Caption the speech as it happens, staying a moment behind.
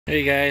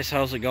Hey guys,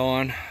 how's it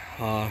going?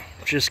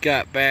 Just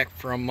got back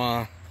from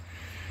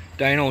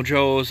Dyno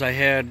Joe's. I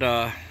had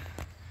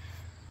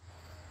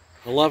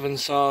 11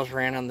 saws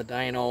ran on the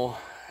dyno,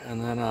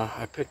 and then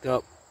I picked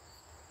up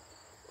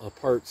a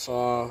part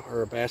saw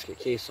or a basket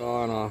case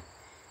saw and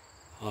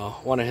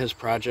one of his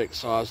project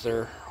saws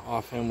there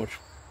off him, which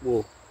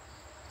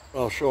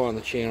I'll show on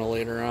the channel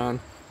later on.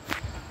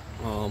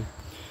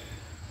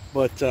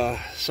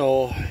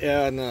 So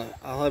yeah, and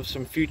I'll have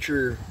some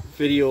future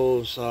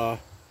videos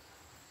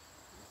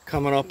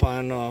coming up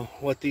on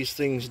what these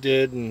things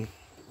did and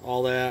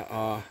all that.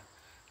 I'll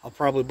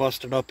probably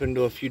bust it up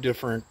into a few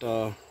different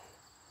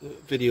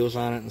videos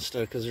on it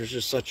instead, because there's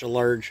just such a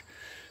large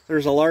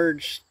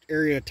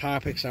area of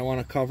topics I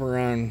want to cover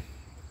on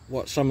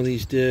what some of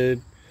these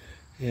did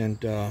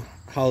and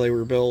how they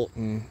were built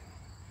and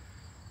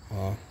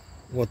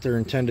what their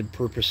intended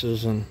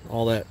purposes and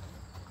all that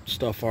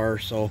stuff are.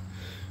 So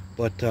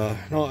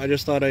no, I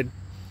just thought I'd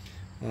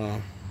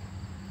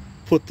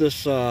put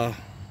this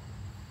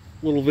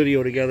little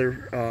video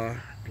together to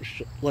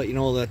let you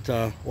know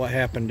that what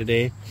happened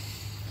today.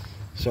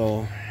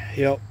 So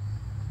yep,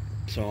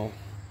 so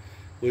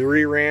we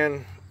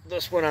reran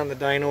this one on the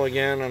dyno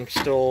again. I'm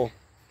still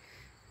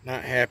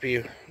not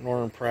happy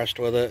nor impressed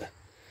with it.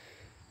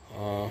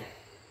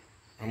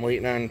 I'm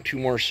waiting on 2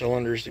 more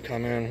cylinders to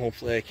come in.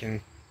 Hopefully I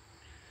can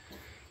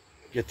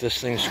get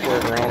this thing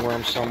squared around where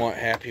I'm somewhat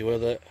happy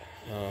with it.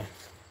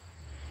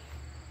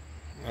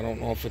 I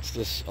don't know if it's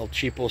this El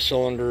Cheapo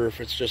cylinder or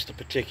if it's just a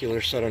particular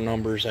set of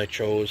numbers I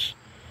chose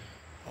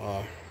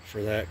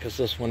for that, because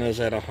this one is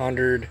at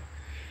 100,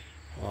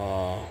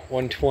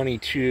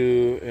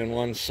 122, and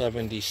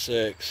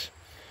 176.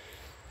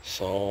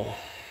 So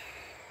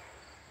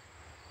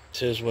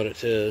it is what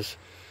it is.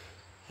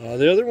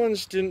 The other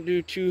ones didn't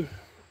do too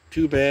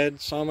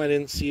bad. Some I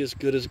didn't see as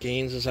good as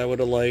gains as I would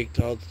have liked.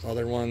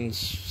 Other ones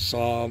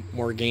saw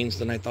more gains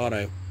than I thought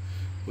I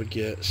would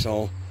get.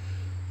 So,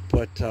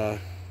 but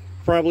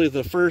probably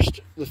the first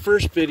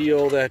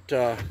video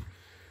that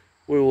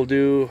we will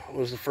do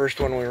was the first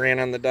one we ran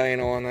on the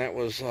dyno, and that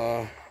was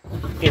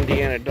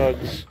Indiana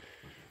Doug's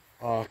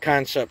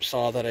concept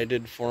saw that I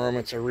did for him.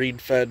 It's a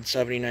reed fed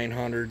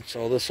 7900.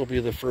 So this will be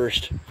the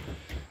first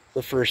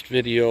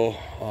video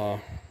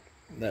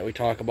that we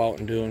talk about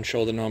and do and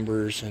show the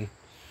numbers and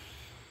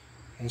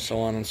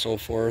so on and so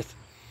forth.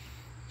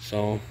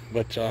 So,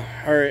 but all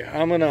right,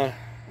 I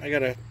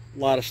got a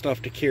lot of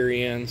stuff to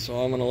carry in,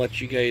 so I'm gonna let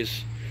you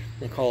guys,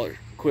 I'm gonna call it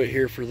quit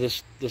here for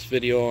this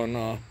video, and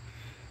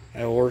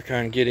I will work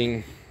on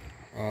getting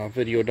a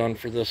video done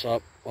for this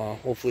up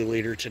hopefully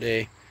later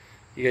today.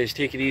 You guys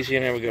take it easy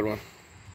and have a good one.